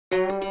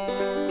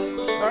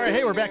right,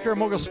 hey, we're back here at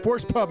Mogul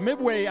Sports Pub,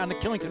 midway on the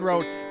Killington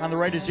Road. On the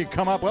right as you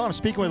come up. Well, I'm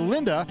speaking with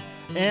Linda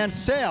and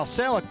Sal.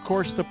 Sal, of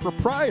course, the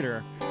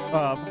proprietor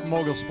of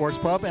Mogul Sports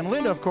Pub, and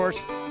Linda, of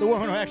course, the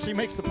woman who actually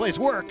makes the place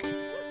work.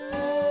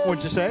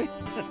 Wouldn't you say?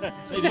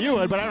 Maybe you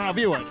would, but I don't know if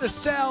you would. The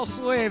Sal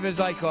slave,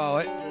 as I call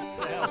it.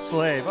 Sal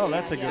slave. Oh,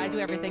 that's a good I do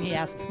everything he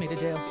asks me to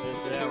do.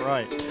 Yeah,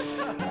 right.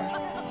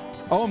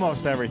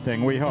 Almost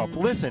everything, we hope.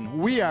 Listen,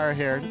 we are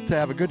here to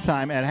have a good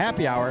time at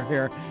happy hour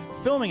here,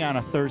 filming on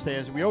a Thursday,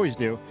 as we always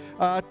do.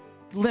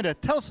 Linda,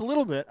 tell us a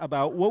little bit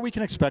about what we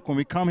can expect when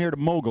we come here to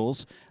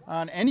Moguls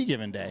on any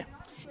given day.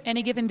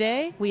 Any given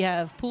day, we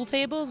have pool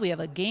tables, we have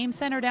a game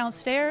center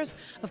downstairs,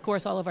 of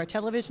course all of our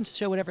televisions to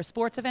show whatever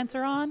sports events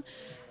are on,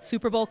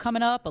 Super Bowl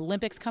coming up,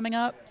 Olympics coming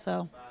up,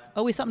 so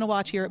always something to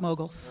watch here at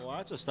Moguls.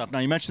 Lots of stuff. Now,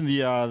 you mentioned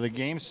the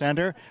game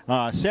center.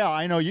 Sal,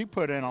 I know you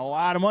put in a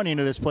lot of money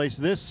into this place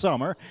this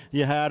summer.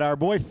 You had our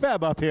boy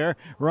Feb up here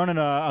running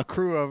a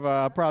crew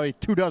of probably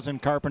 24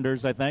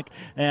 carpenters, I think,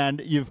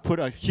 and you've put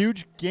a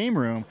huge game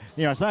room.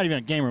 You know, it's not even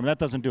a game room. That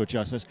doesn't do it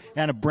justice.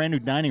 And a brand new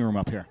dining room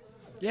up here.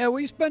 Yeah,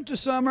 we spent the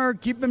summer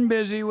keeping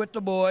busy with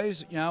the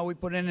boys. You know, we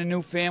put in a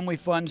new family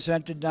fun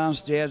center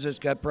downstairs. It's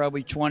got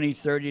probably 20,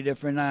 30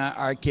 different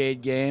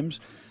arcade games.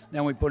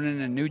 Then we put in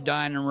a new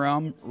dining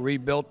room,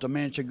 rebuilt a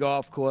miniature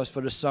golf course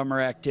for the summer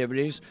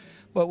activities.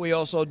 But we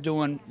also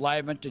doing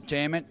live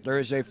entertainment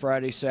Thursday,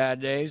 Friday,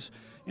 Saturdays.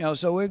 You know,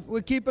 so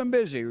we're keeping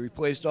busy.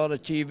 Replaced all the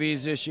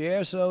TVs this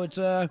year, so it's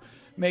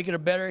making a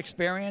better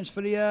experience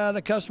for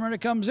the customer that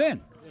comes in.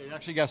 You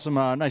actually got some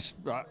nice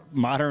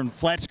modern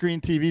flat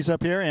screen TVs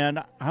up here.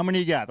 And how many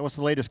you got? What's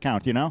the latest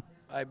count? You know?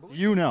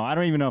 You know. I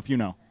don't even know if you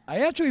know.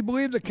 I actually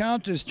believe the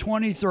count is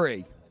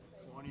 23.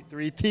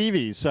 23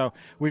 TVs. So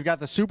we've got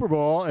the Super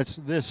Bowl. It's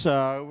this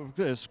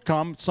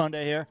come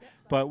Sunday here.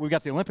 But we've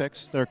got the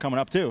Olympics. They're coming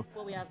up too.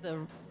 Well, we have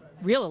the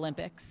real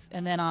Olympics,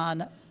 and then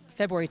on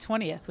February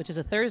 20th, which is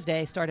a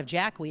Thursday, start of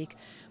Jack Week,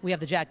 we have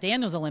the Jack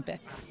Daniels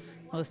Olympics,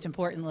 most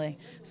importantly.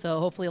 So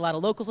hopefully a lot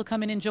of locals will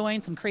come in and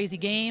join, some crazy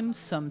games,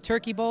 some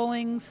turkey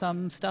bowling,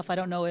 some stuff I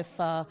don't know if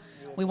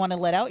we want to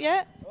let out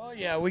yet. Oh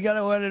yeah, we got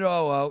to let it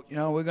all out. You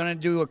know, we're going to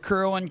do a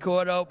curling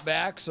court out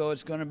back, so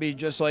it's going to be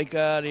just like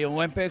the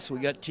Olympics. We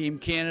got Team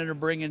Canada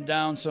bringing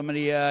down some of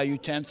the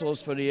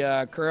utensils for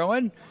the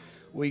curling.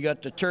 We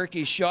got the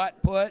turkey shot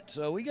put,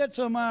 so we got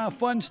some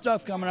fun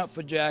stuff coming up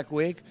for Jack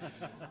Week.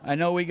 I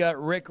know we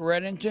got Rick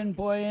Reddington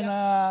playing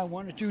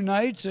 1 or 2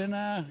 nights, and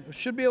it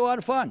should be a lot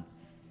of fun.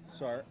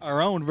 So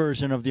our own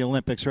version of the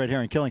Olympics right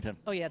here in Killington.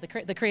 Oh yeah,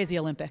 the crazy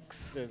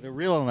Olympics. The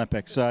real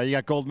Olympics. You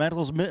got gold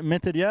medals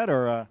minted yet,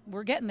 or?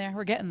 We're getting there.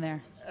 We're getting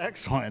there.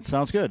 Excellent.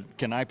 Sounds good.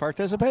 Can I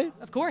participate?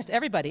 Of course,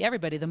 everybody.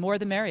 The more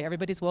the merrier.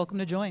 Everybody's welcome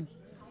to join.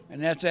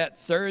 And that's at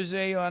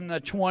Thursday on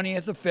the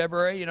 20th of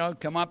February. You know,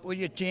 come up with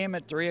your team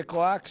at 3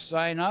 o'clock,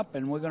 sign up,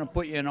 and we're going to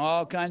put you in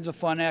all kinds of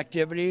fun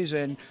activities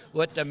and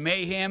let the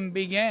mayhem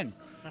begin.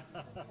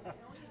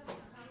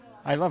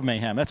 I love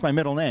mayhem. That's my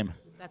middle name.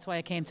 That's why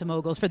I came to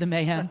Moguls, for the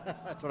mayhem.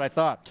 That's what I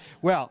thought.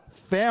 Well,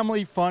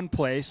 family fun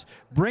place.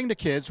 Bring the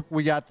kids.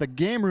 We got the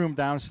game room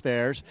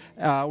downstairs.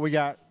 We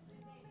got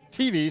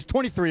TVs,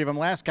 23 of them,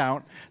 last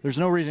count. There's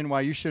no reason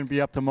why you shouldn't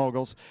be up to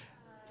Moguls.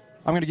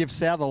 I'm going to give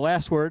Sal the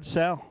last word.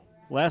 Sal,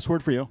 last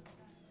word for you.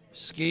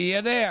 Ski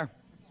you there.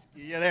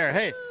 Ski you there.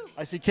 Hey,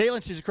 I see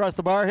Caitlin. She's across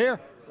the bar here.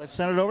 Let's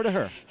send it over to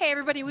her. Hey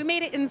everybody, we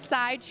made it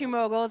inside to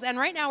Moguls, and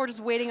right now we're just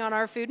waiting on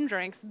our food and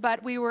drinks,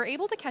 but we were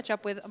able to catch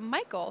up with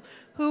Michael,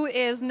 who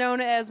is known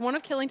as one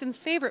of Killington's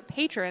favorite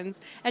patrons,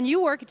 and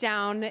you work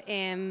down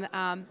in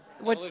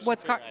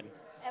what's called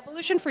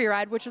Evolution Free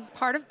Ride, which is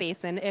part of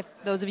Basin, if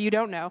those of you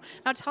don't know.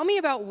 Now tell me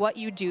about what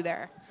you do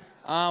there.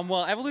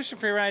 Well, Evolution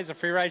Free Ride is a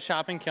free ride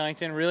shop in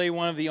Killington, really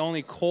one of the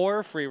only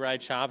core free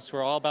ride shops.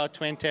 We're all about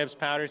twin tips,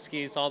 powder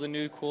skis, all the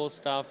new cool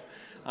stuff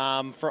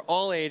for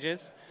all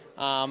ages.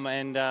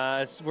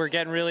 We're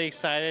getting really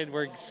excited.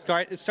 We're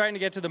starting to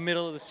get to the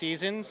middle of the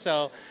season,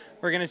 so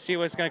we're going to see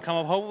what's going to come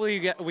up.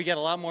 Hopefully we get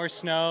a lot more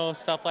snow,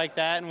 stuff like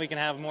that, and we can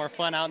have more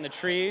fun out in the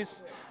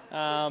trees.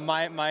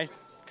 My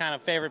kind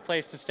of favorite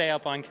place to stay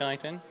up on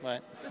Killington.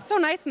 But it's so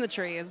nice in the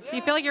trees.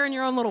 You feel like you're in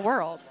your own little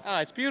world. Oh,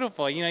 it's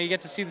beautiful. You know, you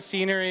get to see the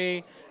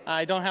scenery.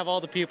 I don't have all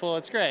the people.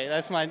 It's great.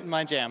 That's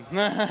my jam.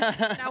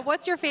 Now,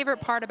 what's your favorite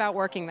part about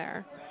working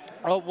there?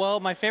 Oh, well,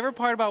 my favorite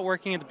part about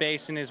working at the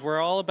Basin is we're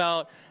all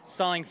about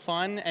selling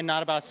fun and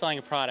not about selling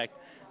a product.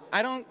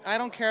 I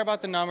don't care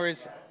about the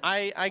numbers.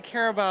 I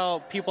care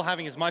about people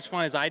having as much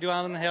fun as I do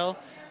out on the hill,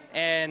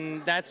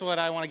 and that's what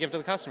I want to give to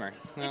the customer.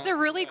 It's a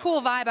really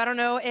cool vibe. I don't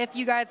know if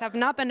you guys have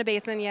not been to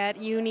Basin yet.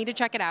 You need to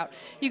check it out.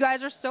 You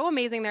guys are so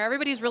amazing there.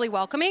 Everybody's really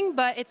welcoming,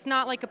 but it's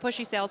not like a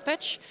pushy sales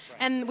pitch,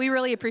 and we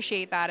really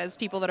appreciate that as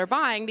people that are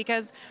buying,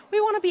 because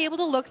we want to be able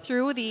to look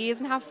through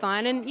these and have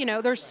fun, and you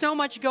know, there's so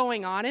much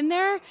going on in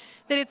there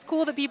that it's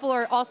cool that people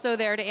are also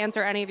there to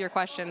answer any of your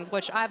questions,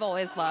 which I've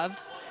always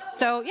loved.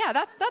 So yeah,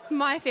 that's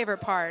my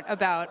favorite part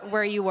about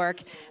where you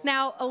work.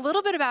 Now, a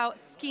little bit about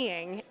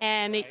skiing,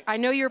 and I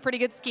know you're a pretty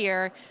good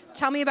skier.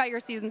 Tell me about your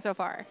season so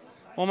far.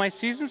 Well, my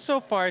season so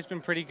far has been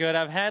pretty good.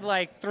 I've had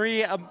like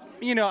 3,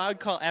 you know, I would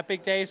call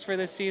epic days for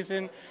this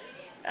season.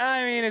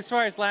 I mean, as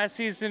far as last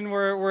season,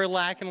 we're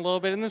lacking a little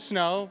bit in the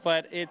snow,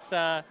 but it's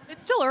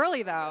still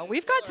early though.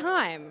 We've got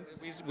time.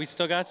 we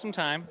still got some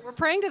time. We're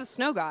praying to the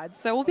snow gods,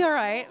 so we'll be all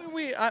right.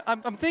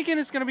 I'm thinking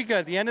it's going to be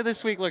good. The end of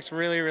this week looks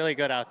really, really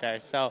good out there.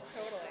 So,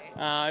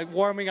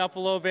 warming up a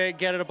little bit,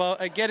 get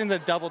in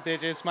the double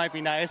digits might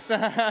be nice.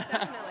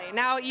 Definitely.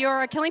 Now,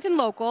 you're a Killington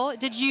local.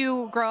 Did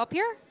you grow up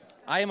here?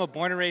 I am a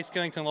born and raised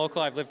Killington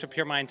local. I've lived up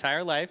here my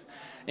entire life.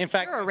 In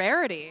fact, You're a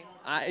rarity.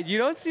 you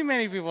don't see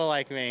many people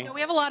like me.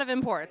 We have a lot of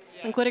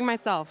imports, including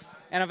myself.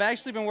 And I've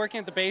actually been working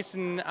at the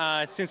basin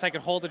since I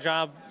could hold a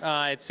job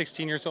at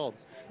 16 years old.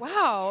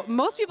 Wow,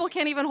 most people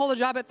can't even hold a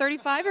job at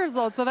 35 years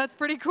old, so that's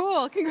pretty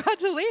cool.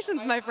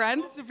 Congratulations, my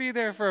friend. To be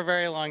there for a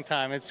very long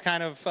time. It's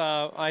kind of,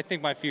 I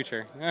think, my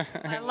future.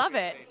 I love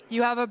it.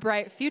 You have a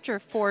bright future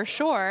for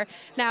sure.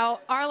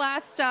 Now, our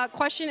last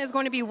question is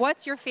going to be,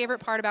 what's your favorite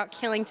part about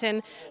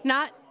Killington?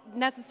 Not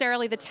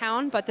necessarily the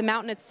town, but the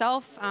mountain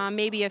itself.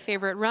 Maybe a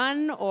favorite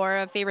run or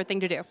a favorite thing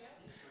to do.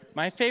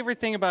 My favorite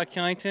thing about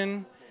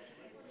Killington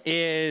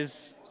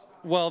is,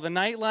 well, the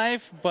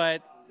nightlife,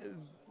 but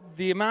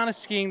the amount of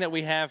skiing that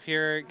we have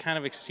here kind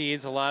of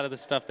exceeds a lot of the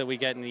stuff that we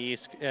get in the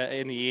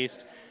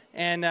east.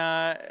 And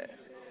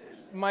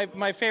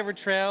my favorite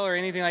trail or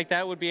anything like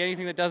that would be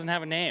anything that doesn't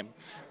have a name.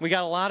 We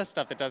got a lot of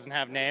stuff that doesn't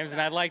have names, and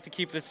I'd like to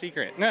keep it a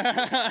secret.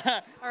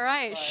 All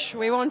right, shh,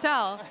 we won't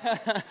tell.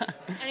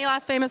 Any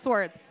last famous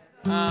words?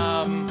 Viva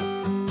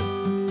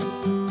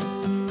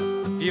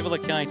la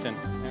Killington.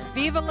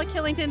 Viva la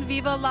Killington,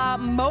 viva la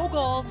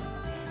Moguls.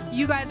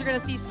 You guys are going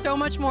to see so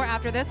much more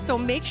after this, so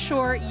make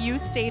sure you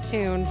stay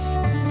tuned.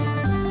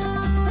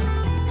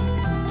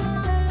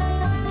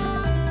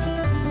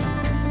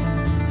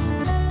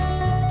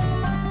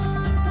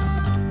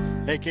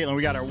 Hey, Caitlin,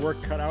 we got our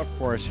work cut out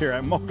for us here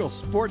at Mogul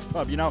Sports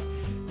Pub. You know,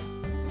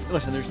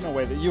 listen, there's no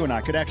way that you and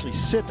I could actually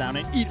sit down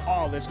and eat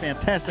all this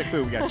fantastic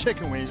food. We got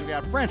chicken wings, we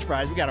got French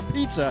fries, we got a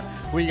pizza,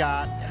 we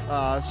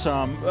got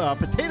some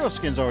potato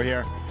skins over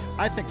here.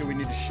 I think that we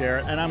need to share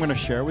it, and I'm going to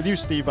share it with you,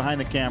 Steve, behind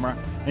the camera,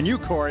 and you,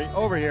 Corey,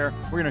 over here.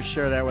 We're going to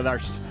share that with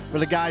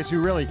the guys who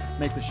really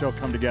make the show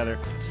come together,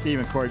 Steve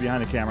and Corey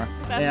behind the camera.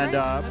 That's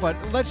right. But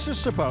let's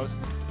just suppose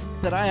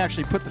that I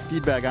actually put the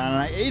feedback on and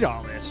I ate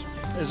all this.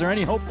 Is there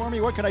any hope for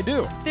me? What can I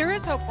do? There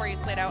is hope for you,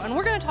 Slato, and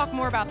we're going to talk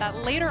more about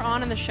that later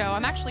on in the show.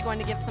 I'm actually going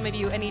to give some of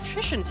you a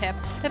nutrition tip.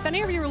 If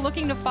any of you are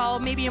looking to follow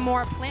maybe a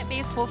more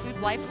plant-based whole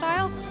foods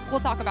lifestyle,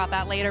 we'll talk about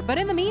that later. But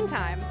in the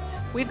meantime,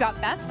 we've got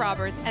Beth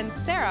Roberts and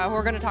Sarah who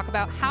are going to talk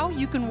about how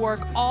you can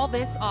work all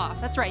this off.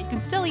 That's right, you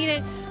can still eat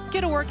it,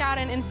 get a workout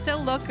in, and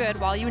still look good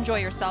while you enjoy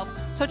yourself.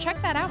 So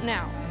check that out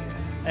now.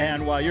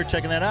 And while you're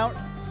checking that out,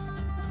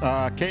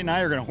 Kate and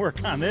I are going to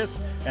work on this,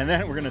 and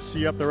then we're going to see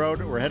you up the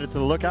road. We're headed to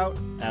the Lookout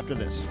after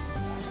this.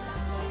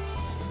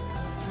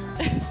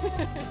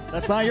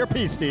 That's not your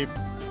piece, Steve.